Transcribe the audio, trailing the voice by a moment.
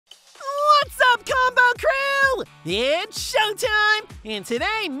up, Combo Crew? It's showtime! And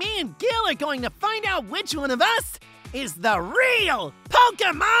today, me and Gil are going to find out which one of us is the real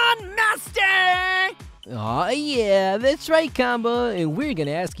Pokemon Master! Aw, yeah, that's right, Combo. And we're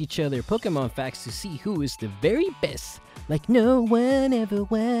gonna ask each other Pokemon facts to see who is the very best, like no one ever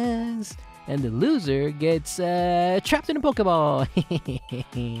was. And the loser gets trapped in a Pokeball.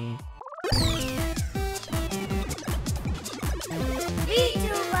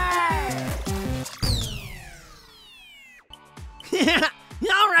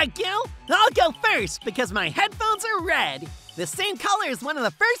 Alright, Gil, I'll go first because my headphones are red. The same color as one of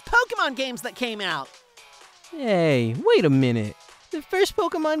the first Pokemon games that came out. Hey, wait a minute. The first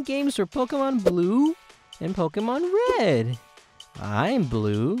Pokemon games were Pokemon Blue and Pokemon Red. I'm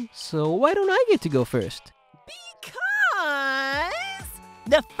blue, so why don't I get to go first? Because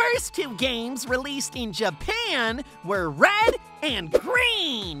the first two games released in Japan were red and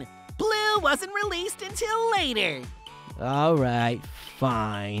green. Blue wasn't released until later. Alright,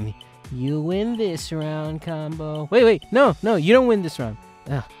 fine. You win this round, Combo. Wait, no, you don't win this round.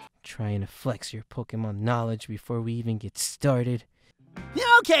 Ugh, trying to flex your Pokemon knowledge before we even get started.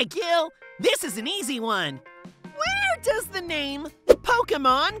 Okay, Gil, this is an easy one. Where does the name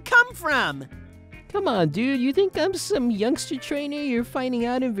Pokemon come from? Come on, dude, you think I'm some youngster trainer you're finding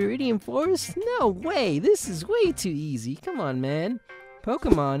out in Viridian Forest? No way, this is way too easy. Come on, man.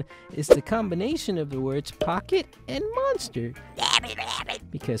 Pokemon is the combination of the words pocket and monster.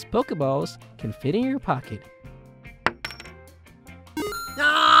 Because Pokeballs can fit in your pocket.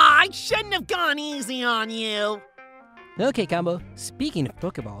 I shouldn't have gone easy on you. Okay, Combo, speaking of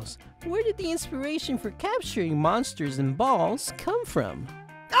Pokeballs, where did the inspiration for capturing monsters and balls come from?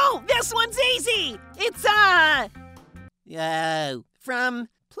 Oh, this one's easy! It's, from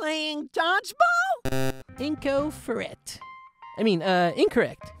playing dodgeball?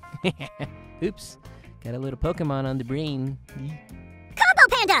 Incorrect. Oops, got a little Pokemon on the brain. Combo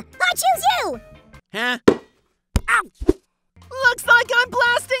Panda, I choose you! Huh? Ow! Looks like I'm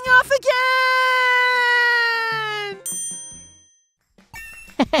blasting off again!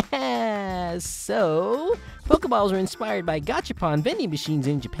 So, Pokeballs were inspired by Gachapon vending machines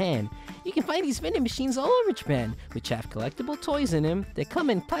in Japan. You can find these vending machines all over Japan, which have collectible toys in them that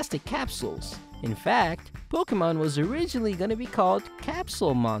come in plastic capsules. In fact, Pokemon was originally going to be called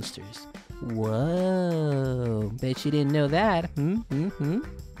Capsule Monsters. Whoa, bet you didn't know that. Alrighty,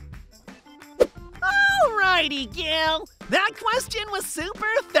 Gil. That question was super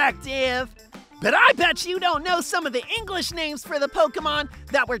effective. But I bet you don't know some of the English names for the Pokemon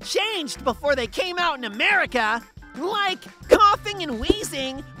that were changed before they came out in America. Like coughing and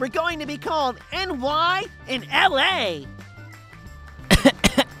wheezing were going to be called NY and LA.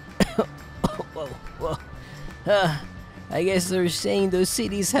 Whoa. I guess they're saying those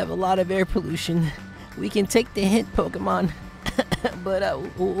cities have a lot of air pollution. We can take the hint, Pokemon. But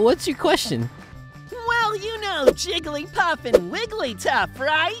what's your question? Well, you know Jigglypuff and Wigglytuff,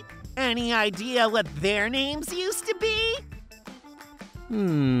 right? Any idea what their names used to be?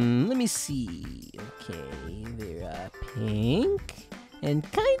 Let me see. Okay, they're pink and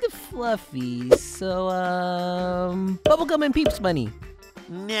kind of fluffy. So, Bubblegum and Peeps Bunny.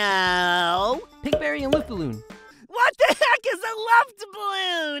 No. Pinkberry and Luftballoon. What the heck is a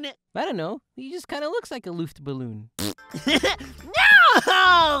Luftballoon? I don't know. He just kind of looks like a Luftballoon.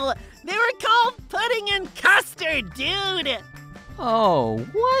 No! They were called Pudding and Custard, dude! Oh,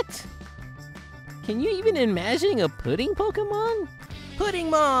 what? Can you even imagine a pudding Pokemon?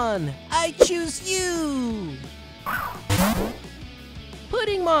 Puddingmon, I choose you!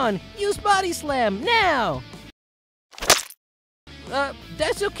 Puddingmon, use Body Slam, now!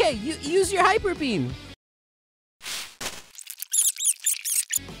 That's okay, use your Hyper Beam!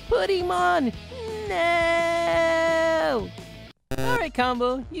 Puddingmon, no! Alright,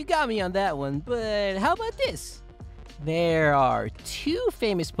 Combo, you got me on that one, but how about this? There are two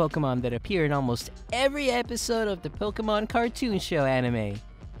famous Pokemon that appear in almost every episode of the Pokemon cartoon show anime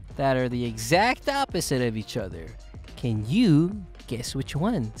that are the exact opposite of each other. Can you guess which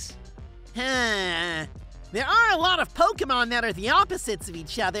ones? There are a lot of Pokemon that are the opposites of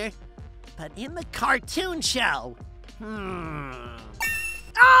each other, but in the cartoon show,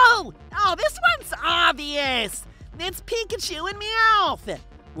 Oh, this one's obvious! It's Pikachu and Meowth!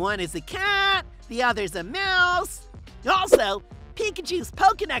 One is a cat, the other's a mouse. Also, Pikachu's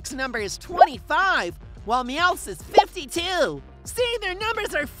Pokédex number is 25, while Meowth's is 52. See, their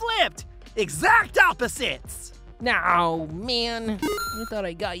numbers are flipped! Exact opposites! No, man. I thought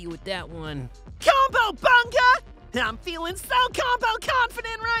I got you with that one. Combo Bunga! I'm feeling so combo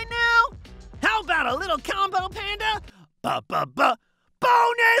confident right now! How about a little Combo Panda?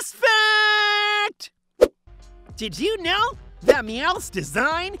 Bonus Fang! Did you know that Meowth's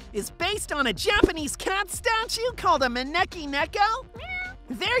design is based on a Japanese cat statue called a Maneki Neko?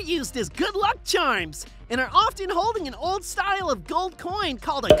 They're used as good luck charms and are often holding an old style of gold coin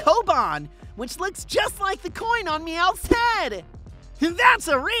called a koban, which looks just like the coin on Meowth's head. That's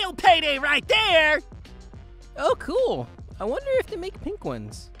a real payday right there! Oh, cool. I wonder if they make pink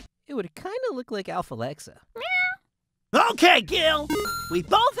ones. It would kind of look like Alpha Lexa. Okay, Gil, we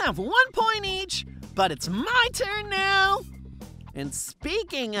both have 1 point each, but it's my turn now. And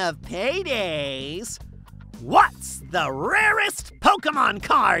speaking of paydays, what's the rarest Pokemon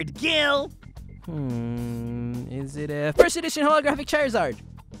card, Gil? Is it a first edition holographic Charizard?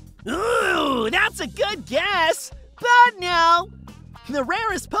 Ooh, that's a good guess, but no. The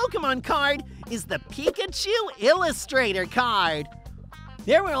rarest Pokemon card is the Pikachu Illustrator card.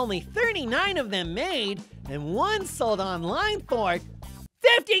 There were only 39 of them made, and one sold online for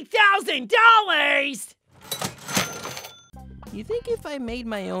 $50,000! You think if I made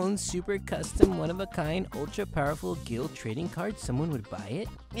my own super custom one-of-a-kind ultra powerful guild trading card, someone would buy it?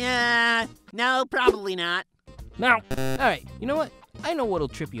 Yeah, no, probably not. No. Alright, you know what? I know what'll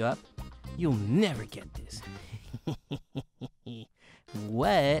trip you up. You'll never get this.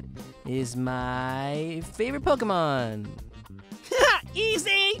 What is my favorite Pokemon?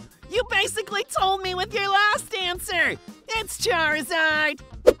 Easy! You basically told me with your last answer! It's Charizard!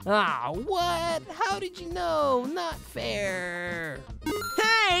 Ah, what? How did you know? Not fair.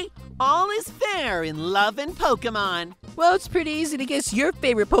 Hey! All is fair in love and Pokemon. Well, it's pretty easy to guess your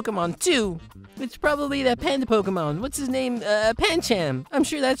favorite Pokemon, too. It's probably that panda Pokemon. What's his name? Pancham. I'm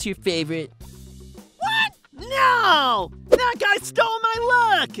sure that's your favorite. What? No! That guy stole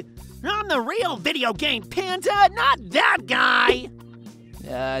my look! I'm the real video game panda, not that guy!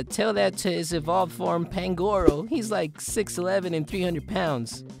 Tell that to his evolved form, Pangoro. He's like 6'11" and 300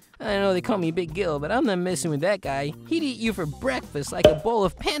 pounds. I know they call me Big Gil, but I'm not messing with that guy. He'd eat you for breakfast like a bowl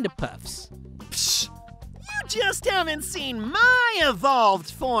of Panda Puffs. Psh! You just haven't seen my evolved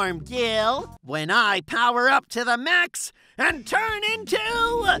form, Gil. When I power up to the max and turn into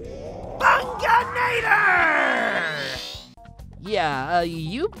Bunganator! Yeah,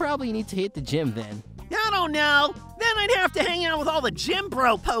 you probably need to hit the gym then. I don't know. Then I'd have to hang out with all the gym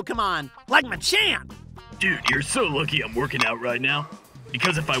bro Pokemon, like Machamp. Dude, you're so lucky I'm working out right now.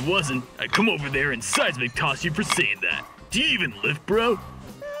 Because if I wasn't, I'd come over there and seismic toss you for saying that. Do you even lift, bro?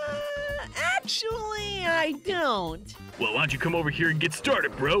 Actually, I don't. Well, why don't you come over here and get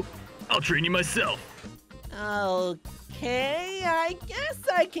started, bro? I'll train you myself. Okay, I guess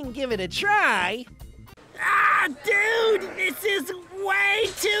I can give it a try. Ah, dude, this is way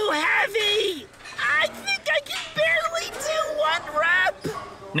too heavy. I think I can barely do 1 rep.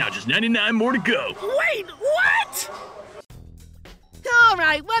 Now just 99 more to go. Wait, what? All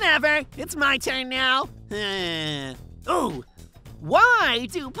right, whatever. It's my turn now. Ooh, why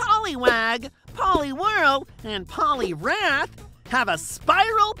do Poliwag, Poliwhirl, and Poliwrath have a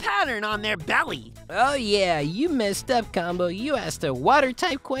spiral pattern on their belly? Oh yeah, you messed up, Combo. You asked a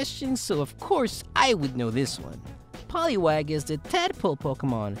water-type question, so of course I would know this one. Poliwag is the tadpole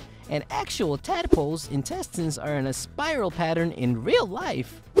Pokemon, and actual tadpoles' intestines are in a spiral pattern in real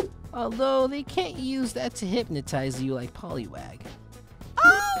life. Although they can't use that to hypnotize you like Poliwag.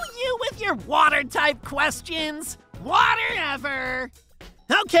 Oh, you with your water-type questions! Whatever!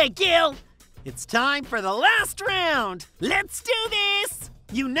 Okay, Gil, it's time for the last round. Let's do this!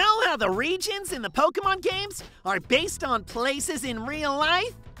 You know how the regions in the Pokemon games are based on places in real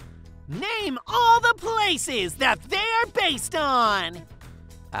life? Name all the places that they're based on!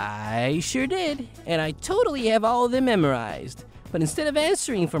 I sure did, and I totally have all of them memorized. But instead of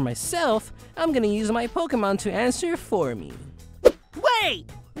answering for myself, I'm gonna use my Pokemon to answer for me. Wait,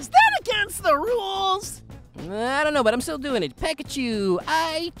 is that against the rules? I don't know, but I'm still doing it. Pikachu,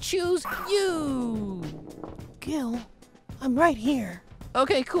 I choose you! Gil, I'm right here.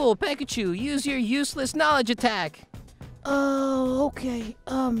 Okay, cool. Pikachu, use your useless knowledge attack. Okay.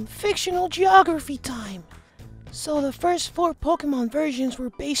 Fictional geography time. So the first 4 Pokemon versions were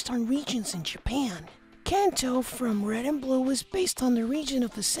based on regions in Japan. Kanto from Red and Blue was based on the region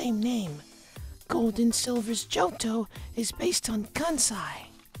of the same name. Gold and Silver's Johto is based on Kansai.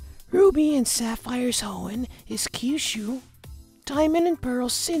 Ruby and Sapphire's Hoenn is Kyushu. Diamond and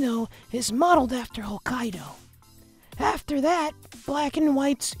Pearl's Sinnoh is modeled after Hokkaido. After that, Black and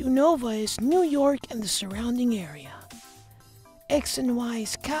White's Unova is New York and the surrounding area. X and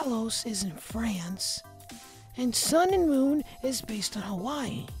Y's Kalos is in France. And Sun and Moon is based on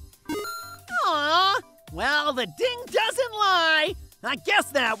Hawaii. Aw, well, the ding doesn't lie. I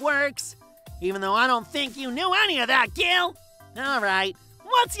guess that works. Even though I don't think you knew any of that, Gil. All right,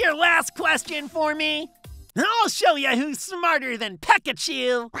 what's your last question for me? I'll show you who's smarter than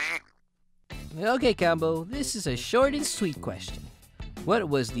Pikachu. Okay, Combo, this is a short and sweet question. What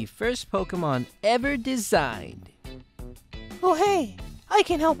was the first Pokemon ever designed? Oh, hey, I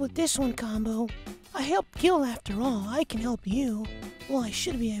can help with this one, Combo. I helped Gil after all. I can help you. Well, I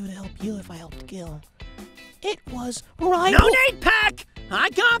should be able to help you if I helped Gil. It was Rhyhorn. No need, Pack! I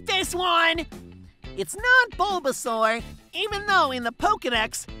got this one! It's not Bulbasaur, even though in the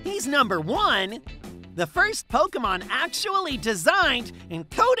Pokedex he's number 1. The first Pokemon actually designed and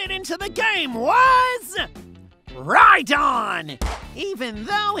coded into the game was Rhydon, even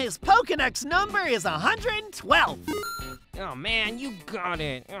though his Pokedex number is 112. Oh man, you got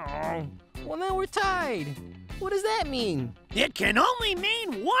it. Oh. Well, now we're tied. What does that mean? It can only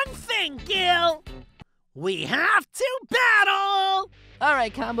mean one thing, Gil. We have to battle! All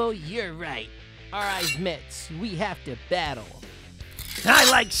right, Combo, you're right. Our eyes met. We have to battle. I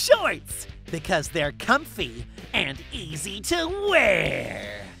like shorts because they're comfy and easy to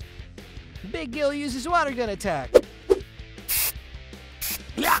wear. Big Gil uses water gun attack.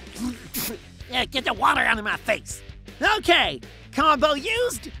 Yeah, get the water out of my face. Okay, Combo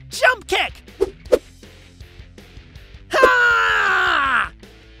used jump kick. Ha!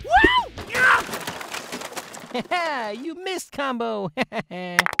 Woo! Haha, you missed, Combo.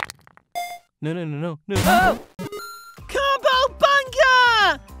 No. Oh! Combo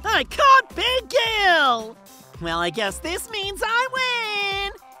Bunga! I caught Big Gil! Well, I guess this means I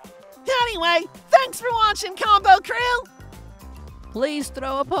win! Anyway, thanks for watching, Combo Crew! Please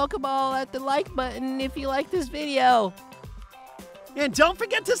throw a Pokeball at the like button if you like this video. And don't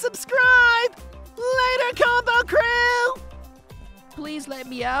forget to subscribe! Later, Combo Crew! Please let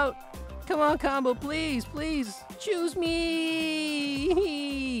me out. Come on, Combo, please. Choose me.